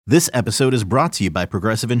This episode is brought to you by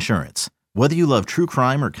Progressive Insurance. Whether you love true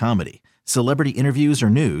crime or comedy, celebrity interviews or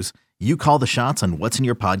news, you call the shots on what's in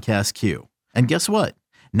your podcast queue. And guess what?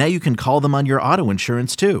 Now you can call them on your auto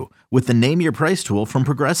insurance too with the Name Your Price tool from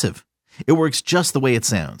Progressive. It works just the way it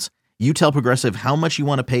sounds. You tell Progressive how much you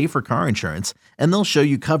want to pay for car insurance, and they'll show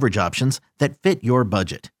you coverage options that fit your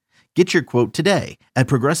budget. Get your quote today at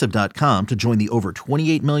Progressive.com to join the over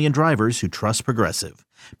 28 million drivers who trust Progressive.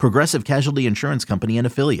 Progressive Casualty Insurance Company and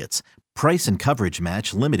Affiliates. Price and coverage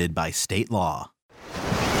match limited by state law.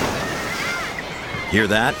 Hear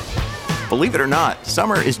that? Believe it or not,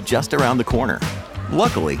 summer is just around the corner.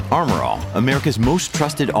 Luckily, Armor All, America's most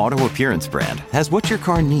trusted auto appearance brand, has what your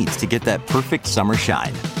car needs to get that perfect summer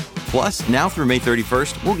shine. Plus, now through May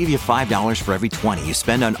 31st, we'll give you $5 for every $20 you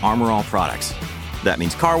spend on Armor All products. That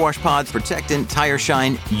means car wash pods, protectant, tire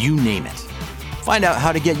shine, you name it. Find out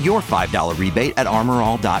how to get your $5 rebate at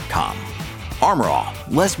armorall.com. Armor All,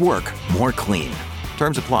 less work, more clean.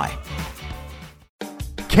 Terms apply.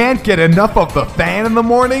 Can't get enough of the fan in the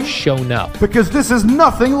morning? Shown up. Because this is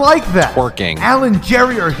nothing like that. Twerking. Al and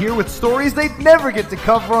Jerry are here with stories they'd never get to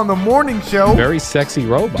cover on the morning show. Very sexy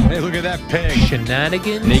robot. Hey, look at that pig.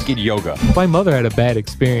 Shenanigans. Naked yoga. My mother had a bad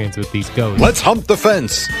experience with these ghosts. Let's hump the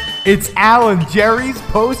fence. It's Al and Jerry's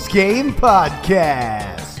post-game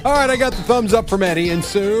podcast. All right, I got the thumbs up from Eddie, and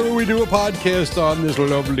so we do a podcast on this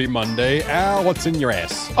lovely Monday. Al, what's in your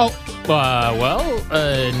ass?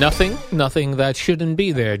 Nothing that shouldn't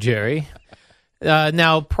be there, Jerry.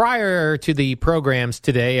 Now, prior to the programs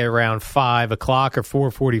today, around 5 o'clock or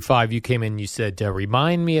 4:45, you came in and you said,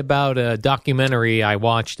 remind me about a documentary I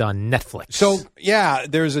watched on Netflix. So, yeah,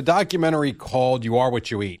 there's a documentary called You Are What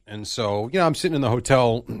You Eat. And so, I'm sitting in the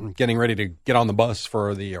hotel getting ready to get on the bus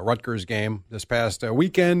for the Rutgers game this past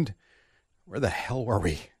weekend. Where the hell were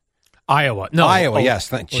we? Iowa. No. Iowa,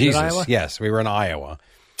 yes. Jesus. Iowa? Yes, we were in Iowa.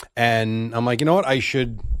 And I'm like, you know what? I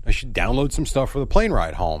should download some stuff for the plane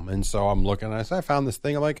ride home. And so I'm looking, and I found this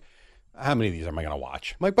thing. I'm like, how many of these am I going to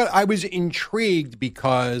watch? I'm like, but I was intrigued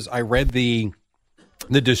because I read the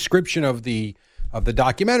description of the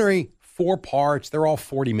documentary, 4 parts. They're all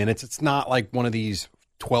 40 minutes. It's not like one of these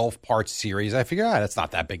 12-part series. I figured, that's not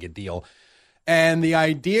that big a deal. And the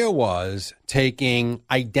idea was taking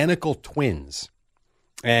identical twins.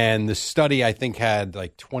 And the study, I think, had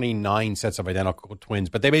like 29 sets of identical twins,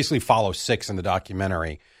 but they basically follow 6 in the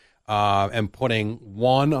documentary, and putting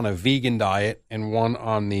one on a vegan diet and one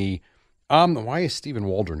on the why is Stephen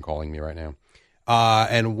Waldron calling me right now?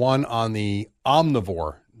 And one on the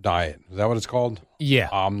omnivore diet. Is that what it's called? Yeah,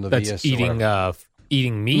 that's eating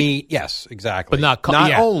meat. Meat, yes, exactly. But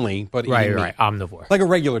not only, but eating meat. Omnivore, like a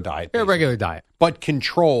regular diet. Yeah, regular diet, but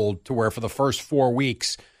controlled to where for the first 4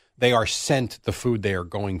 weeks they are sent the food they are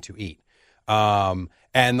going to eat.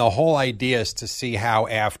 And the whole idea is to see how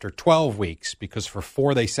after 12 weeks, because for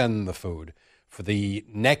 4 they send them the food, for the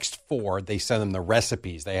next 4 they send them the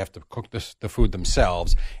recipes. They have to cook the food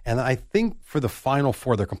themselves. And I think for the final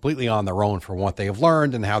 4 they're completely on their own for what they have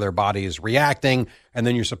learned and how their body is reacting. And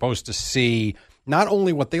then you're supposed to see not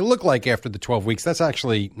only what they look like after the 12 weeks, that's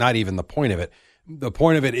actually not even the point of it. The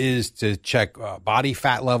point of it is to check body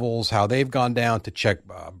fat levels, how they've gone down, to check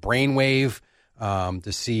brainwave,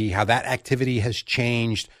 to see how that activity has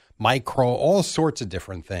changed, all sorts of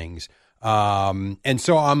different things. And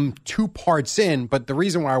so I'm 2 parts in, but the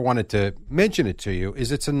reason why I wanted to mention it to you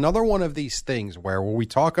is it's another one of these things where we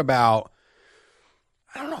talk about,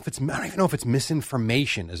 I don't even know if it's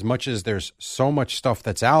misinformation as much as there's so much stuff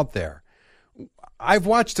that's out there. I've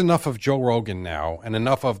watched enough of Joe Rogan now and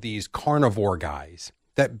enough of these carnivore guys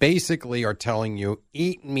that basically are telling you,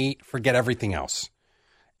 eat meat, forget everything else.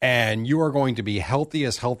 And you are going to be healthy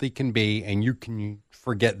as healthy can be, and you can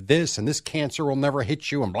forget this, and this cancer will never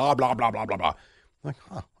hit you, and blah, blah, blah, blah, blah, blah. I'm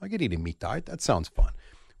like, I could eat a meat diet. That sounds fun.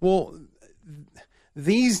 Well,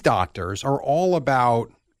 these doctors are all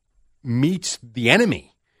about meat's the enemy.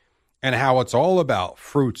 And how it's all about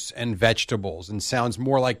fruits and vegetables, and sounds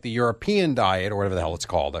more like the European diet or whatever the hell it's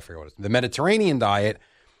called. I forget what it is. The Mediterranean diet.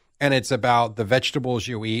 And it's about the vegetables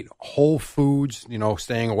you eat, whole foods,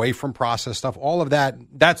 staying away from processed stuff, all of that.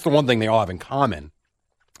 That's the one thing they all have in common.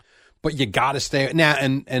 But you got to stay now.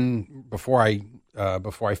 And before I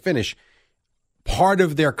finish, part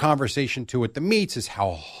of their conversation too with the meats is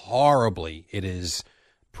how horribly it is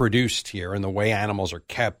produced here and the way animals are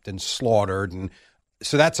kept and slaughtered. And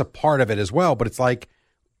so that's a part of it as well. But it's like,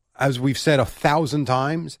 as we've said 1,000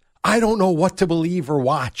 times, I don't know what to believe or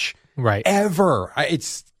watch. Right. Ever.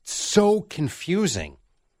 It's so confusing.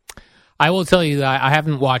 I will tell you that I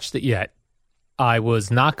haven't watched it yet. I was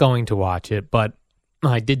not going to watch it, but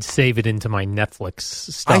I did save it into my Netflix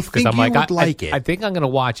stuff. I think I'm you like, would like it. I think I'm going to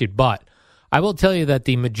watch it, but I will tell you that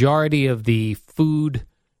the majority of the food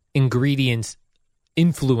ingredients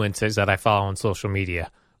influencers that I follow on social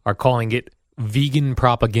media are calling it vegan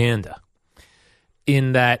propaganda,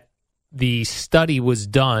 in that the study was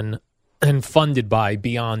done and funded by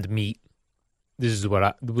Beyond Meat. This is what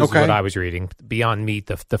I was reading. Beyond Meat,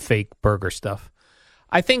 the fake burger stuff.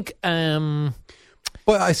 I think. So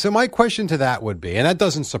my question to that would be, and that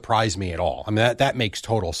doesn't surprise me at all. I mean, that makes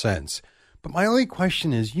total sense. But my only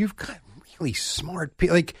question is, you've got really smart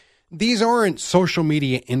people. Like, these aren't social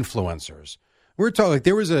media influencers. We're talking. Like,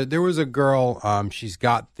 there was a girl. She's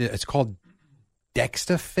got it's called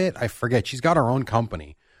DextaFit. I forget. She's got her own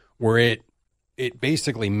company where it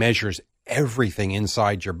basically measures everything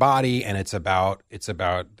inside your body, and it's about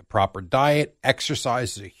the proper diet.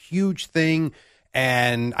 Exercise is a huge thing,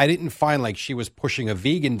 and I didn't find like she was pushing a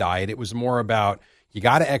vegan diet. It was more about, you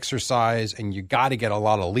got to exercise and you got to get a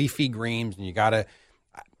lot of leafy greens, and you got to.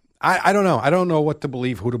 I don't know. I don't know what to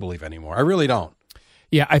believe, who to believe anymore. I really don't.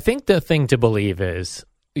 Yeah, I think the thing to believe is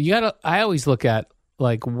I always look at,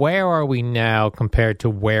 like, where are we now compared to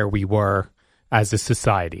where we were as a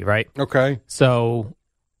society, right? Okay. So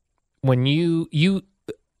when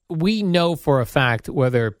we know for a fact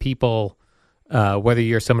whether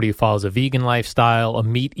you're somebody who follows a vegan lifestyle, a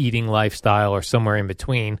meat eating lifestyle, or somewhere in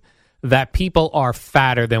between, that people are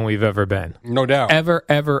fatter than we've ever been. No doubt. Ever.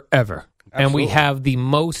 Absolutely. And we have the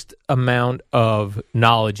most amount of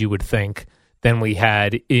knowledge, you would think, than we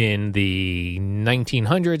had in the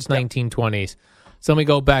 1900s, 1920s. So let me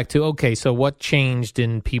go back to, okay, so what changed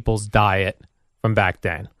in people's diet from back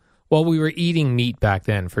then? Well, we were eating meat back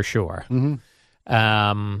then, for sure.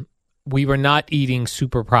 Mm-hmm. We were not eating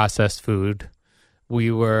super processed food.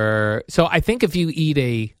 So I think if you eat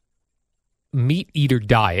a meat eater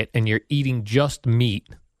diet and you're eating just meat,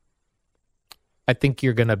 I think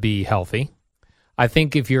you're going to be healthy. I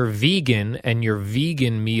think if you're vegan and your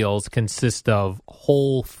vegan meals consist of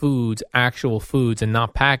whole foods, actual foods, and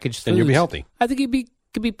not packaged foods, then you'll be healthy. I think you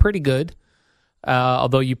could be pretty good.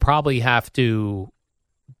 Although you probably have to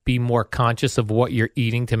be more conscious of what you're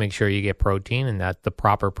eating to make sure you get protein, and that's the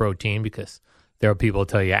proper protein, because there are people who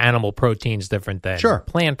tell you animal protein is different than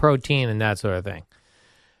plant protein and that sort of thing.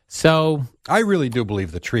 So I really do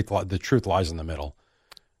believe the truth lies in the middle.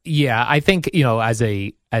 Yeah, I think, as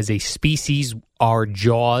a species, our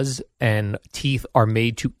jaws and teeth are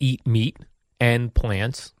made to eat meat and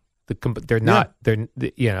plants. They're not.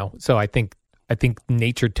 So I think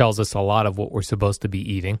nature tells us a lot of what we're supposed to be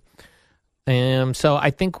eating. So I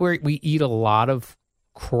think we eat a lot of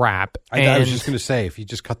crap. I was just going to say, if you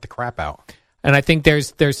just cut the crap out. And I think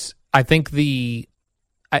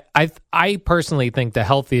I personally think the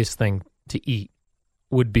healthiest thing to eat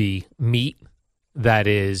would be meat that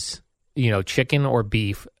is, chicken or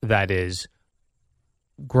beef that is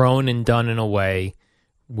grown and done in a way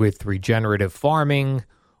with regenerative farming,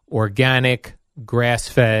 organic,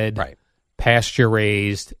 grass-fed, pasture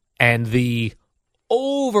raised, and the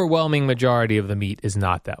overwhelming majority of the meat is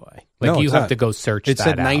not that way. You have to go search that out.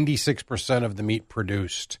 It said 96% of the meat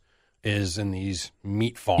produced is in these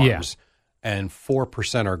meat farms, and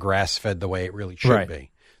 4% are grass-fed the way it really should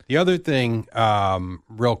be. The other thing,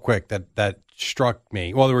 real quick, that struck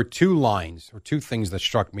me, well, there were two things that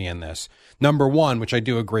struck me in this. Number one, which I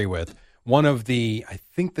do agree with, one of the, I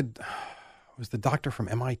think was the doctor from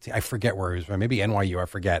MIT, I forget where he was from, maybe NYU, I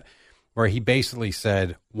forget, where he basically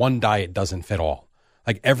said one diet doesn't fit all.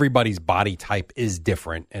 Like, everybody's body type is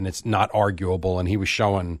different, and it's not arguable, and he was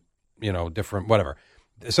showing, different, whatever.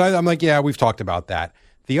 So I'm like, yeah, we've talked about that.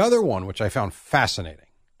 The other one, which I found fascinating,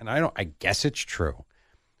 and I guess it's true,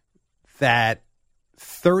 that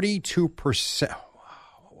 32%,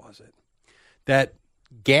 what was it? That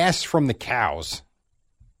gas from the cows,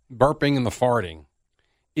 burping and the farting,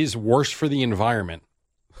 is worse for the environment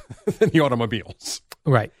than the automobiles.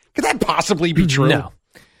 Right. Could that possibly be true? No.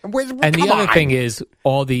 And the other thing is,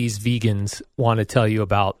 all these vegans want to tell you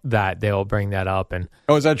about that. They'll bring that up. And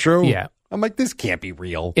oh, is that true? Yeah. I'm like, this can't be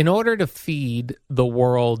real. In order to feed the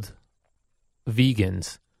world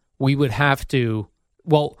vegans, we would have to,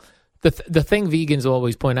 well, the thing vegans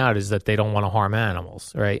always point out is that they don't want to harm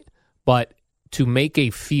animals, right? But to make a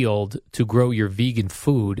field to grow your vegan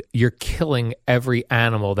food, you're killing every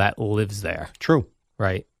animal that lives there. True.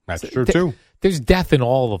 Right? That's true, too. There's death in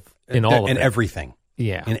all of it. Everything.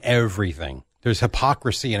 Yeah. In everything. There's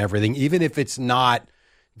hypocrisy in everything, even if it's not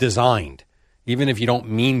designed, even if you don't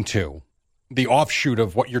mean to. The offshoot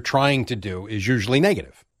of what you're trying to do is usually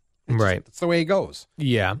negative. Right. That's the way it goes.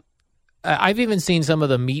 Yeah. I've even seen some of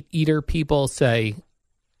the meat eater people say,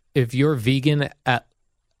 if you're vegan,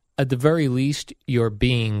 at the very least, you're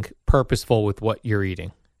being purposeful with what you're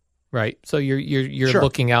eating, right? So you're Sure.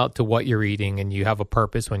 looking out to what you're eating, and you have a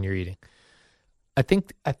purpose when you're eating. I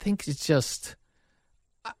think it's just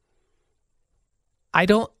I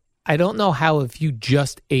don't know how if you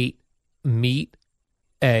just ate meat,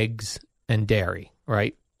 eggs, and dairy,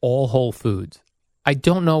 right? All whole foods. I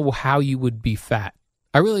don't know how you would be fat.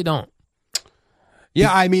 I really don't.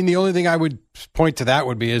 Yeah, I mean, the only thing I would point to that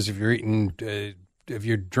would be is if you're eating, if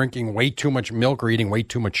you're drinking way too much milk or eating way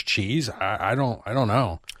too much cheese. I don't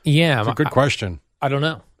know. Yeah, It's a good question. I don't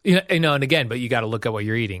know. You know, and again, but you got to look at what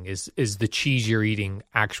you're eating. Is the cheese you're eating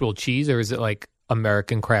actual cheese, or is it like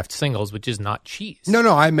American Kraft Singles, which is not cheese? No,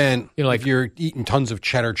 I meant like if you're eating tons of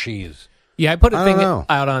cheddar cheese. Yeah, I put a I thing don't know.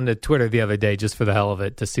 out on the Twitter the other day just for the hell of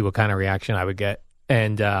it to see what kind of reaction I would get,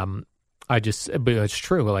 and but it's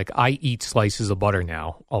true. Like I eat slices of butter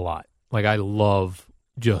now a lot. Like I love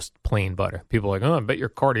just plain butter. People are like, oh, I bet you're a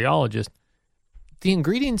cardiologist. The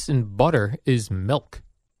ingredients in butter is milk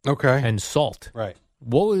Okay. and salt. Right.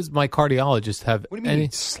 What does my cardiologist have? What do you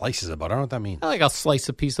mean slices of butter? I don't know what that means. Like I'll slice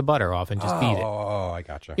a piece of butter off and just eat it. Oh, I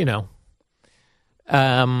gotcha. You know.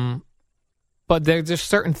 But there's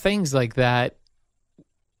certain things like that.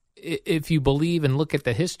 If you believe and look at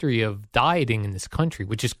the history of dieting in this country,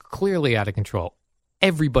 which is clearly out of control,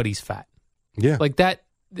 everybody's fat. Yeah. Like that.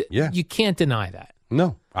 Yeah. You can't deny that.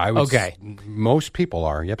 No, I would. Okay. Most people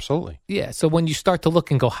are. Yeah, absolutely. Yeah. So when you start to look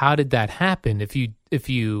and go, how did that happen? If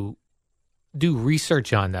you do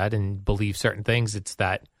research on that and believe certain things, it's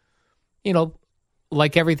that,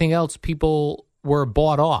 like everything else, people were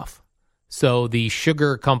bought off. So the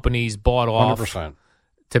sugar companies bought off 100%.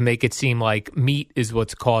 to make it seem like meat is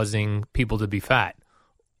what's causing people to be fat,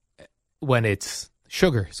 when it's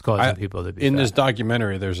sugar is causing people to be In fat. this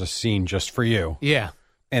documentary, there's a scene just for you. Yeah.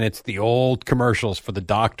 And it's the old commercials for the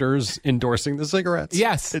doctors endorsing the cigarettes.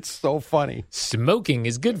 Yes. It's so funny. Smoking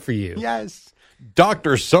is good for you. Yes.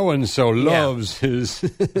 Dr. So-and-so loves his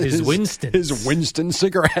Winston. His Winston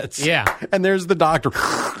cigarettes. Yeah. And there's the doctor.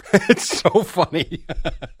 It's so funny.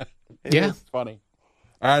 Yeah. It's funny.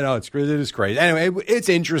 I know. It is great. Anyway, it's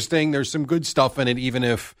interesting. There's some good stuff in it, even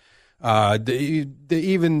if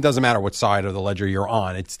even doesn't matter what side of the ledger you're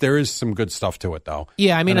on. There is some good stuff to it, though.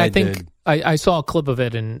 Yeah, I mean, And I think I saw a clip of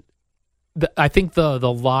it, and I think the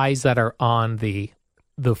lies that are on the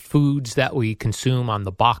foods that we consume on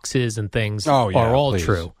the boxes and things are all please.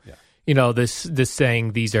 true. Yeah. This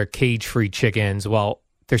saying these are cage-free chickens. Well,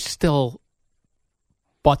 they're still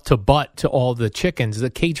butt to all the chickens. The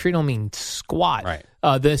cage-free don't mean squat.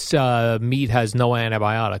 Right. This meat has no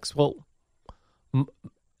antibiotics. Well,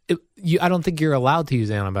 I don't think you're allowed to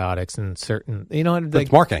use antibiotics in certain.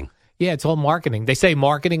 It's marketing. Yeah, it's all marketing. They say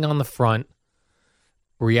marketing on the front,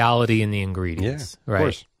 reality in the ingredients. Yeah,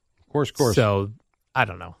 right. Of course. So I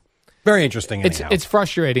don't know. Very interesting. Anyhow. It's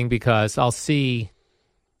frustrating because I'll see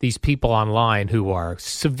these people online who are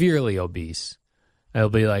severely obese. They'll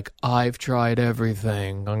be like, I've tried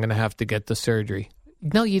everything. I'm going to have to get the surgery.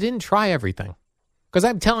 No, you didn't try everything. Because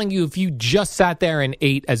I'm telling you, if you just sat there and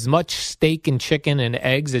ate as much steak and chicken and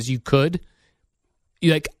eggs as you could,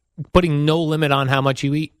 putting no limit on how much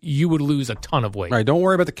you eat, you would lose a ton of weight. Right. Don't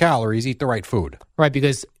worry about the calories. Eat the right food. Right,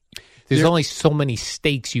 because there's only so many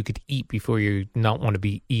steaks you could eat before you not want to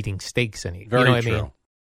be eating steaks anymore. Very you know what true. I mean?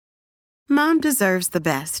 Mom deserves the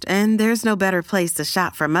best, and there's no better place to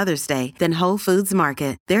shop for Mother's Day than Whole Foods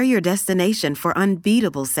Market. They're your destination for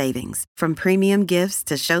unbeatable savings, from premium gifts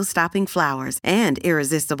to show-stopping flowers and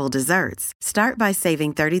irresistible desserts. Start by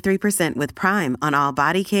saving 33% with Prime on all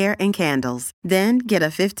body care and candles. Then get a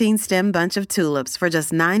 15-stem bunch of tulips for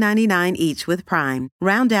just $9.99 each with Prime.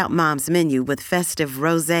 Round out Mom's menu with festive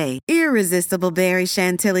rosé, irresistible berry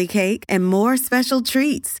chantilly cake, and more special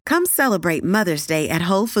treats. Come celebrate Mother's Day at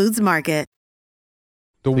Whole Foods Market.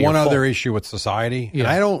 The Be one a other fault. issue with society, and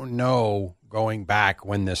Yeah. I don't know going back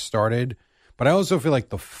when this started, but I also feel like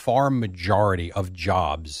the far majority of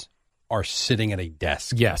jobs are sitting at a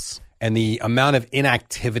desk. Yes. And the amount of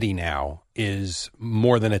inactivity now is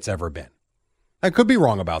more than it's ever been. I could be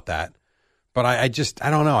wrong about that, but I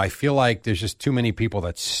don't know. I feel like there's just too many people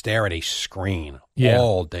that stare at a screen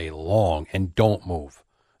all day long and don't move.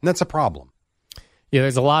 And that's a problem. Yeah,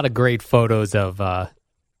 there's a lot of great photos of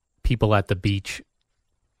people at the beach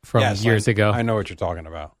from Yes, years ago. I know what you're talking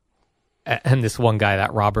about. And this one guy,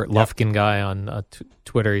 that Robert Lufkin guy on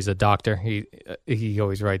Twitter, he's a doctor. He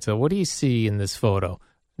always writes, so what do you see in this photo?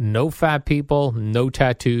 No fat people, no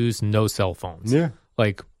tattoos, no cell phones. Yeah.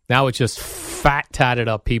 Like, now it's just fat, tatted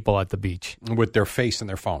up people at the beach. With their face and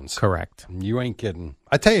their phones. Correct. You ain't kidding.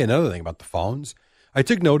 I tell you another thing about the phones. I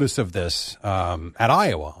took notice of this at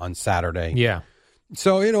Iowa on Saturday. Yeah.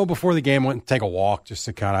 So, before the game, went to take a walk just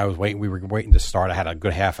to we were waiting to start. I had a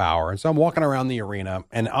good half hour. And so I'm walking around the arena,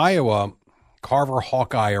 and Iowa Carver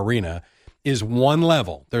Hawkeye Arena is one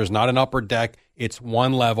level. There's not an upper deck. It's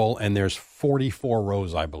one level, and there's 44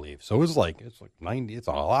 rows, I believe. So it's like 90. It's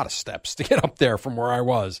a lot of steps to get up there from where I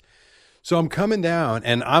was. So I'm coming down,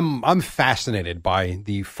 and I'm fascinated by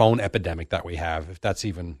the phone epidemic that we have, if that's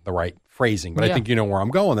even the right phrasing. But I think you know where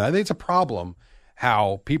I'm going. I think it's a problem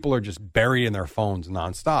how people are just buried in their phones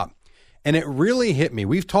nonstop. And it really hit me.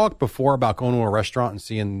 We've talked before about going to a restaurant and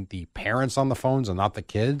seeing the parents on the phones and not the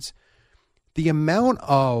kids. The amount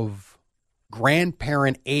of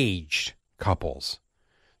grandparent-aged couples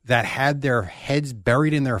that had their heads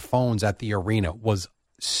buried in their phones at the arena was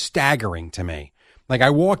staggering to me. Like,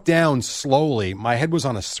 I walked down slowly. My head was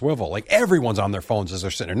on a swivel. Like, everyone's on their phones as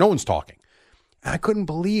they're sitting there. No one's talking. And I couldn't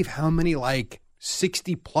believe how many,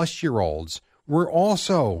 60-plus-year-olds were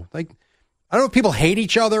also, I don't know if people hate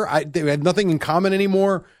each other. They have nothing in common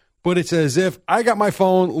anymore. But it's as if, I got my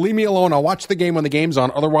phone, leave me alone. I'll watch the game when the game's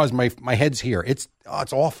on. Otherwise, my head's here. It's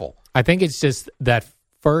awful. I think it's just that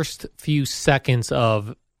first few seconds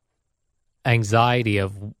of anxiety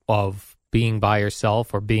of being by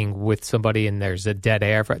yourself or being with somebody and there's a dead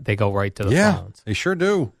air, they go right to the phones. They sure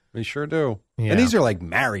do. They sure do. Yeah. And these are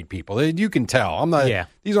married people. You can tell. I'm not. Yeah.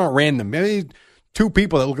 These aren't random. Maybe two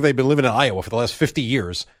people that look like they've been living in Iowa for the last 50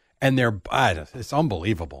 years, and it's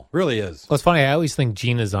unbelievable. Really is. Well, it's funny. I always think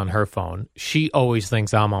Gina's on her phone. She always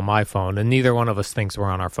thinks I'm on my phone, and neither one of us thinks we're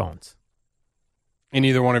on our phones. And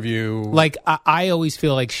neither one of you. I always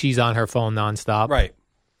feel like she's on her phone nonstop. Right.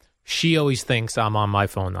 She always thinks I'm on my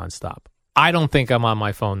phone nonstop. I don't think I'm on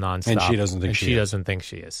my phone nonstop. And she doesn't think she is. She doesn't think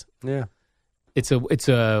she is. Yeah. It's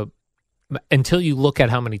a until you look at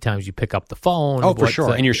how many times you pick up the phone. Oh, for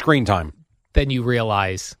sure. And your screen time. Then you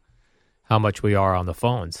realize how much we are on the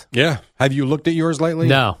phones. Yeah. Have you looked at yours lately?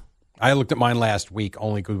 No. I looked at mine last week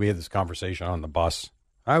only because we had this conversation on the bus.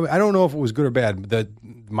 I don't know if it was good or bad.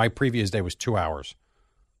 My previous day was 2 hours,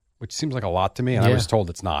 which seems like a lot to me, and I was told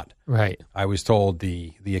it's not. Right. I was told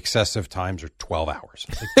the excessive times are 12 hours.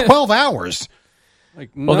 12 hours?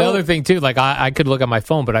 Well, the other thing, too, I could look at my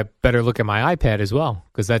phone, but I better look at my iPad as well,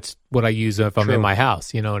 because that's what I use if I'm in my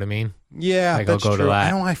house. You know what I mean? Yeah, that's go true. to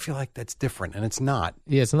that. I feel like that's different, and it's not.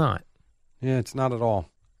 Yeah, it's not. Yeah, it's not at all.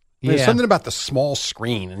 Yeah. There's something about the small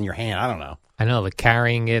screen in your hand. I don't know. I know,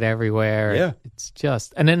 carrying it everywhere. Yeah. It's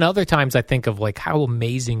just... And then other times I think of, how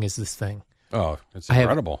amazing is this thing? Oh, it's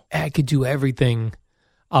incredible. I could do everything.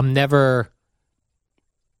 I'm never...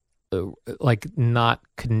 not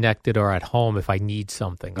connected or at home if I need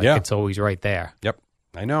something. It's always right there. Yep,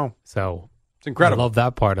 I know. So it's incredible. I love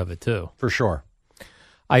that part of it too. For sure.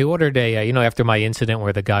 I ordered after my incident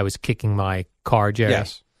where the guy was kicking my car, Jerry.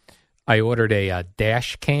 Yes. I ordered a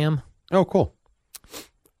dash cam. Oh, cool.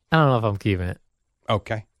 I don't know if I'm keeping it.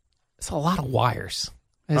 Okay. It's a lot of wires.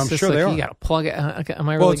 I'm sure they are. You got to plug it. Am I really going to do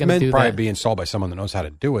that? Well, it's meant to probably be installed by someone that knows how to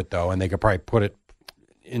do it, though, and they could probably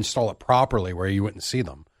install it properly where you wouldn't see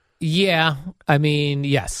them. Yeah, I mean,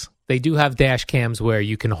 yes, they do have dash cams where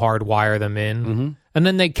you can hardwire them in, and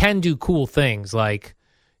then they can do cool things like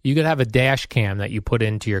you could have a dash cam that you put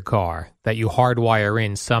into your car that you hardwire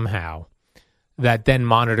in somehow that then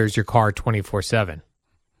monitors your car 24/7.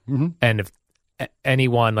 And if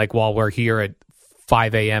anyone, while we're here at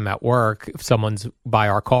 5 a.m. at work, if someone's by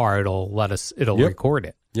our car, it'll record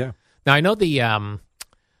it. Yeah. Now I know the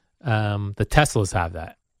Teslas have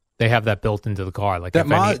that. They have that built into the car.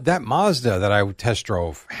 That Mazda that I test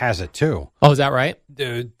drove has it too. Oh, is that right?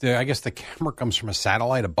 I guess the camera comes from a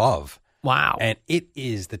satellite above. Wow. And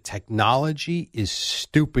the technology is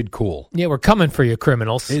stupid cool. Yeah, we're coming for you,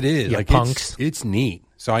 criminals. It is. You punks. It's neat.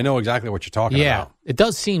 So I know exactly what you're talking about. Yeah, it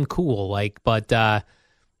does seem cool. But I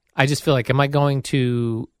just feel am I going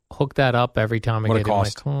to hook that up every time I get in my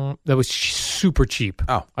car? That was super cheap.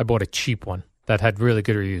 Oh. I bought a cheap one that had really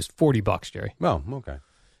good reviews. $40, Jerry. Oh, okay.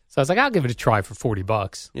 So I was I'll give it a try for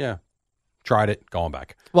 $40. Yeah. Tried it, going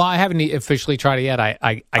back. Well, I haven't officially tried it yet.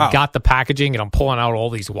 I got the packaging and I'm pulling out all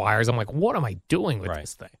these wires. I'm what am I doing with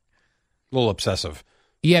this thing? A little obsessive.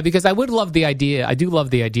 Yeah, because I would love the idea. I do love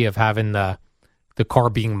the idea of having the car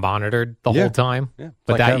being monitored the whole time. Yeah.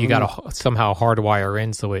 But that you got to somehow hardwire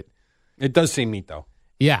in so it... It does seem neat, though.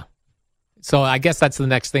 Yeah. So I guess that's the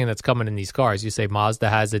next thing that's coming in these cars. You say Mazda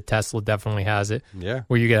has it, Tesla definitely has it. Yeah.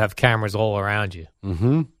 Where you can have cameras all around you.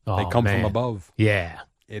 Mm-hmm. Oh, they come from above. Yeah.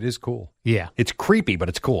 It is cool. Yeah. It's creepy, but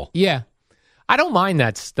it's cool. Yeah. I don't mind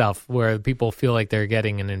that stuff where people feel like they're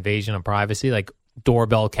getting an invasion of privacy, like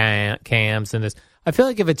doorbell cams and this. I feel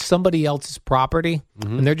like if it's somebody else's property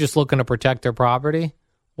and they're just looking to protect their property,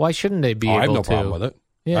 why shouldn't they be able to? I have no problem with it.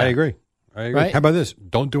 Yeah. I agree. I agree. Right? How about this?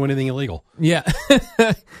 Don't do anything illegal. Yeah.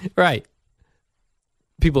 Right.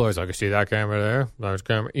 People are always like, I see that camera there. There's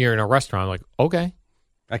camera. You're in a restaurant. Like, okay.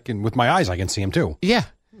 With my eyes, I can see them too. Yeah.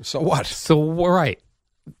 So what? So, right.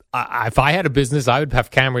 If I had a business, I would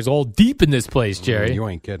have cameras all deep in this place, Jerry. You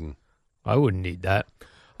ain't kidding. I wouldn't need that.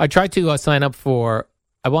 I tried to sign up for,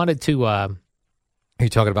 I wanted to, you're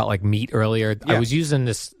talking about like meat earlier. Yeah. I was using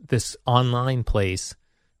this online place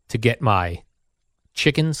to get my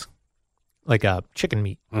chickens, like chicken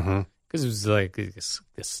meat. Mm-hmm. Because it was like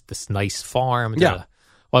this nice farm. Yeah.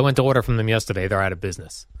 Well, I went to order from them yesterday. They're out of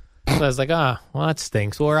business. So I was like, well, that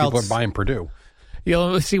stinks. Where People else? are buying Purdue.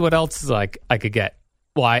 Let's see what else like I could get.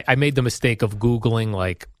 Well, I made the mistake of Googling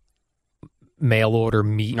like mail order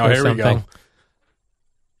meat or here something.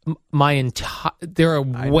 we go. There are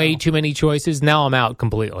way too many choices. Now I'm out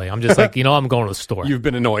completely. I'm just like, I'm going to the store. You've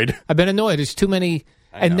been annoyed. I've been annoyed. There's too many.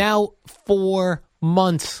 And now for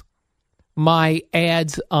months, my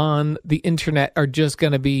ads on the internet are just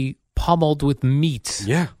going to be pummeled with meats.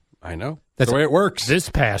 Yeah, I know. That's the way it works. This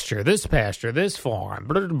pasture, this farm.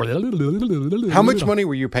 How much money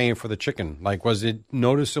were you paying for the chicken? Like, was it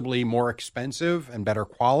noticeably more expensive and better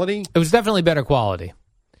quality? It was definitely better quality.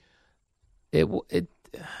 I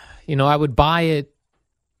would buy it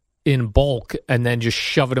in bulk and then just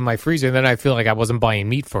shove it in my freezer. And then I feel like I wasn't buying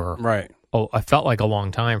meat for, Right. I felt like a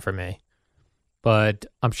long time for me. But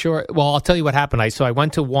I'm sure, well, I'll tell you what happened. So I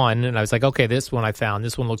went to one and I was like, okay, this one I found.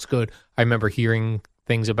 This one looks good. I remember hearing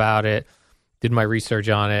things about it, did my research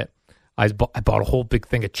on it. I bought a whole big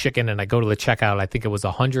thing of chicken and I go to the checkout. I think it was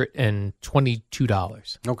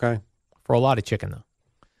 $122. Okay. For a lot of chicken, though.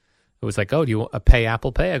 It was like, oh, do you pay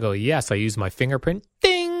Apple Pay? I go, yes. I use my fingerprint.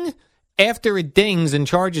 Ding! After it dings and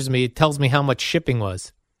charges me, it tells me how much shipping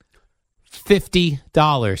was.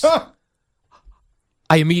 $50.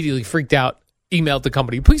 I immediately freaked out, emailed the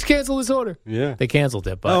company, please cancel this order. Yeah. They canceled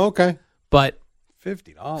it. But, okay. But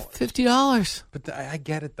 $50. $50. But I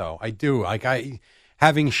get it, though. I do. Like,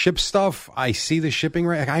 having shipped stuff, I see the shipping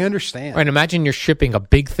rate. Like, I understand. Right, imagine you're shipping a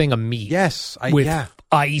big thing of meat. Yes. With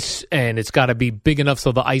ice, and it's got to be big enough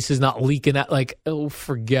so the ice is not leaking out. Like, oh,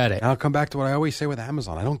 forget it. And I'll come back to what I always say with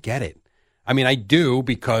Amazon. I don't get it. I mean, I do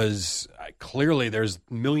because clearly there's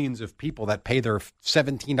millions of people that pay their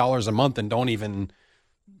 $17 a month and don't even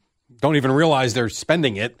realize they're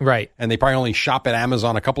spending it. Right. And they probably only shop at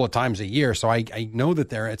Amazon a couple of times a year. So I know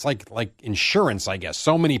that it's like insurance, I guess.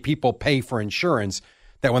 So many people pay for insurance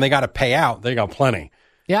that when they got to pay out, they got plenty.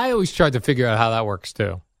 Yeah, I always tried to figure out how that works,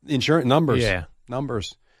 too. Insurance numbers. Yeah.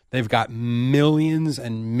 Numbers. They've got millions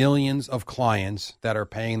and millions of clients that are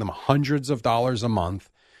paying them hundreds of dollars a month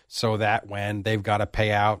so that when they've got to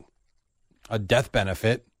pay out a death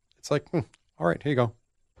benefit, it's like, all right, here you go.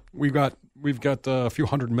 We've got a few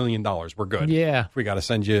 $100 million. We're good. Yeah. We got to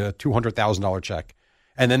send you a $200,000 check.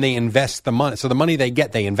 And then they invest the money. So the money they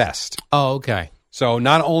get, they invest. Oh, okay. So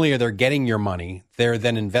not only are they getting your money, they're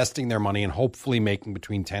then investing their money and hopefully making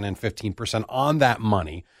between 10 and 15% on that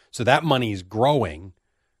money. So that money is growing.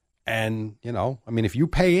 And, if you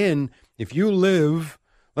pay in, if you live,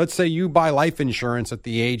 let's say you buy life insurance at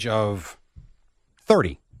the age of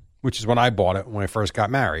 30, which is when I bought it when I first got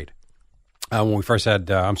married. When we first had,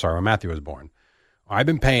 when Matthew was born. I've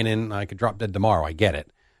been paying in, I could drop dead tomorrow, I get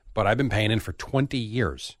it. But I've been paying in for 20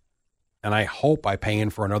 years. And I hope I pay in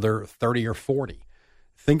for another 30 or 40.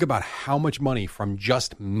 Think about how much money from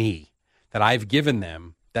just me that I've given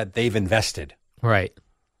them that they've invested. Right.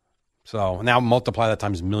 So now multiply that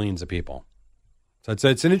times millions of people. So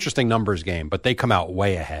it's an interesting numbers game, but they come out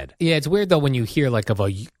way ahead. Yeah, it's weird, though, when you hear, like, of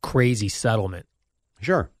a crazy settlement.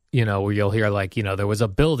 Sure. Where you'll hear, like, there was a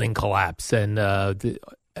building collapse and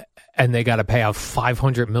they got to pay out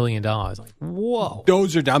 $500 million. Like, whoa.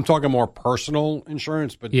 I'm talking more personal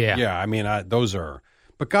insurance, but yeah, those are.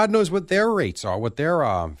 But God knows what their rates are, what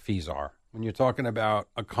their fees are. When you're talking about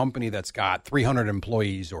a company that's got 300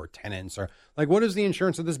 employees or tenants, or like, what is the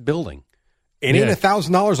insurance of this building? It ain't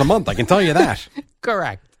 $1,000 a month, I can tell you that.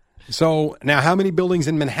 Correct. So now, how many buildings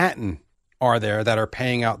in Manhattan are there that are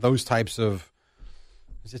paying out those types of?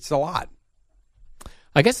 It's a lot.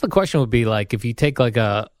 I guess the question would be, like, if you take like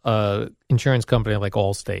a insurance company like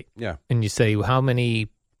Allstate, and you say how many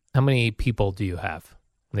people do you have?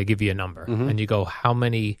 And they give you a number, and you go, how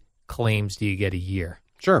many claims do you get a year?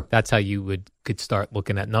 Sure, that's how you could start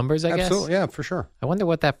looking at numbers. I guess. Absolutely, yeah, for sure. I wonder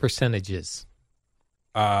what that percentage is.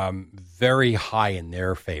 Very high in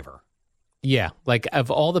their favor. Yeah, like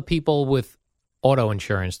of all the people with auto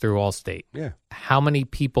insurance through Allstate, how many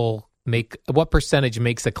people what percentage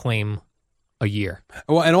makes a claim a year?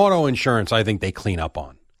 Well, and auto insurance, I think they clean up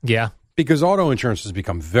on. Yeah. Because auto insurance has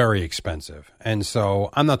become very expensive. And so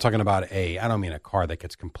I'm not talking about I don't mean a car that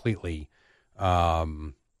gets completely,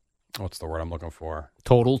 what's the word I'm looking for?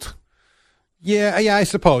 Totaled. Yeah, I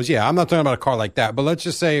suppose. Yeah, I'm not talking about a car like that. But let's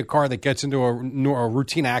just say a car that gets into a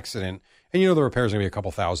routine accident and the repair's going to be a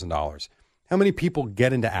couple $1,000s. How many people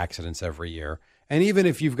get into accidents every year? And even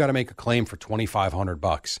if you've got to make a claim for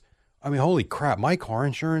 $2,500, I mean, holy crap, my car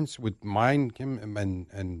insurance with mine, Kim,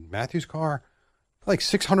 and Matthew's car, like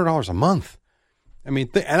 $600 a month. I mean,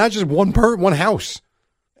 and not just one house.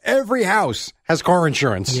 Every house has car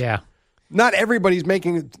insurance. Yeah. Not everybody's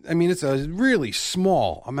making, I mean, it's a really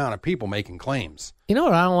small amount of people making claims. You know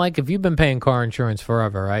what I don't like? If you've been paying car insurance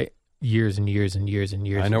forever, right? Years and years and years and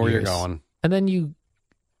years. I know where you're going. And then you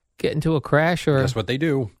get into a crash or... That's what they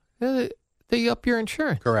do. They up your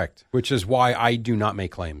insurance. Correct. Which is why I do not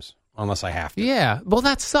make claims unless I have to. Yeah. Well,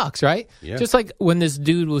 that sucks, right? Yeah. Just like when this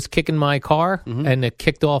dude was kicking my car and it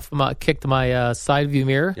kicked my side view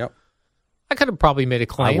mirror. Yep. I could have probably made a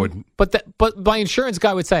claim. I wouldn't. But my insurance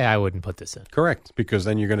guy would say I wouldn't put this in. Correct. Because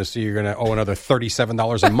then you're going to owe another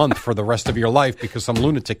 $37 a month for the rest of your life because some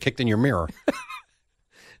lunatic kicked in your mirror.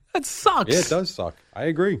 That sucks. Yeah, it does suck. I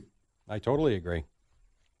agree. I totally agree.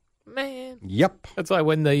 Man. Yep. That's why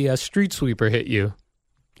when the street sweeper hit you.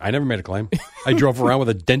 I never made a claim. I drove around with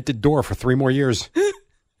a dented door for 3 more years.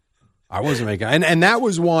 I wasn't making, and that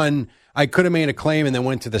was one I could have made a claim and then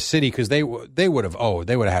went to the city because they would have had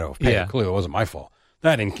to pay. Yeah. Clearly, it wasn't my fault.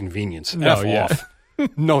 That inconvenience. No, F yeah. off.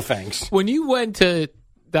 No thanks. When you went to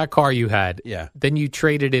that car you had, Yeah. then you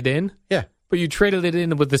traded it in, Yeah. but you traded it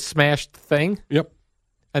in with the smashed thing, Yep.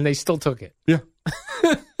 and they still took it. Yeah.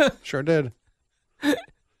 Sure did.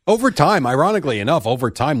 Over time, ironically enough,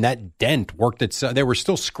 that dent worked itself. There were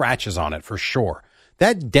still scratches on it for sure.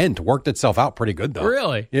 That dent worked itself out pretty good, though.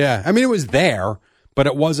 Really? Yeah. I mean, it was there, but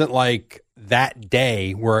it wasn't like that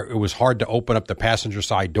day where it was hard to open up the passenger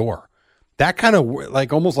side door. That kind of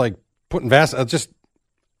like almost like putting just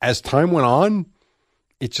as time went on,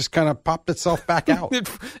 it just kind of popped itself back out.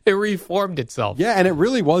 It reformed itself. Yeah. And it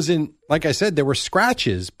really wasn't, like I said, there were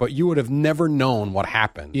scratches, but you would have never known what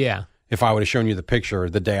happened. Yeah. If I would have shown you the picture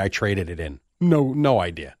the day I traded it in. No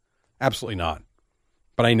idea. Absolutely not.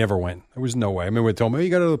 But I never went. There was no way. I mean, we told me, you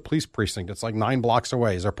got to the police precinct. It's like 9 blocks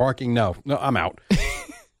away. Is there parking? No, I'm out.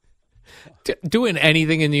 Doing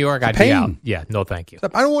anything in New York, I'd pain. be out. Yeah, no thank you.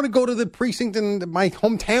 I don't want to go to the precinct in my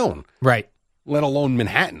hometown, Right. let alone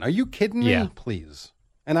Manhattan. Are you kidding me? Yeah. Please.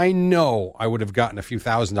 And I know I would have gotten a few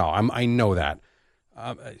 $1,000s. I know that.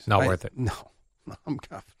 Not worth it. No.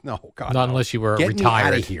 No, God. Not no. unless you were Get retired. me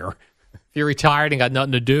out of here. If you're retired and got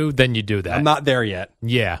nothing to do, then you do that. I'm not there yet.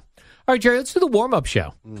 Yeah. All right, Jerry, let's do the warm-up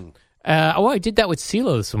show. I did that with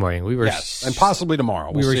CeeLo this morning. We were Yes, and possibly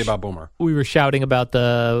tomorrow. We'll see about Boomer. We were shouting about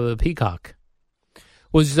the peacock.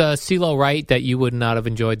 Was CeeLo right that you would not have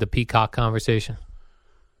enjoyed the peacock conversation?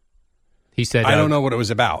 He said, I don't know what it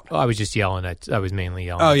was about. I was just yelling I was mainly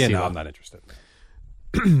yelling Oh, at yeah, CeeLo. no, I'm not interested.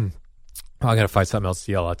 I got to find something else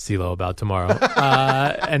to yell at CeeLo about tomorrow.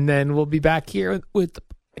 And then we'll be back here with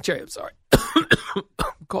Jerry, I'm sorry. I'm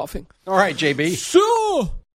coughing. All right, JB. So...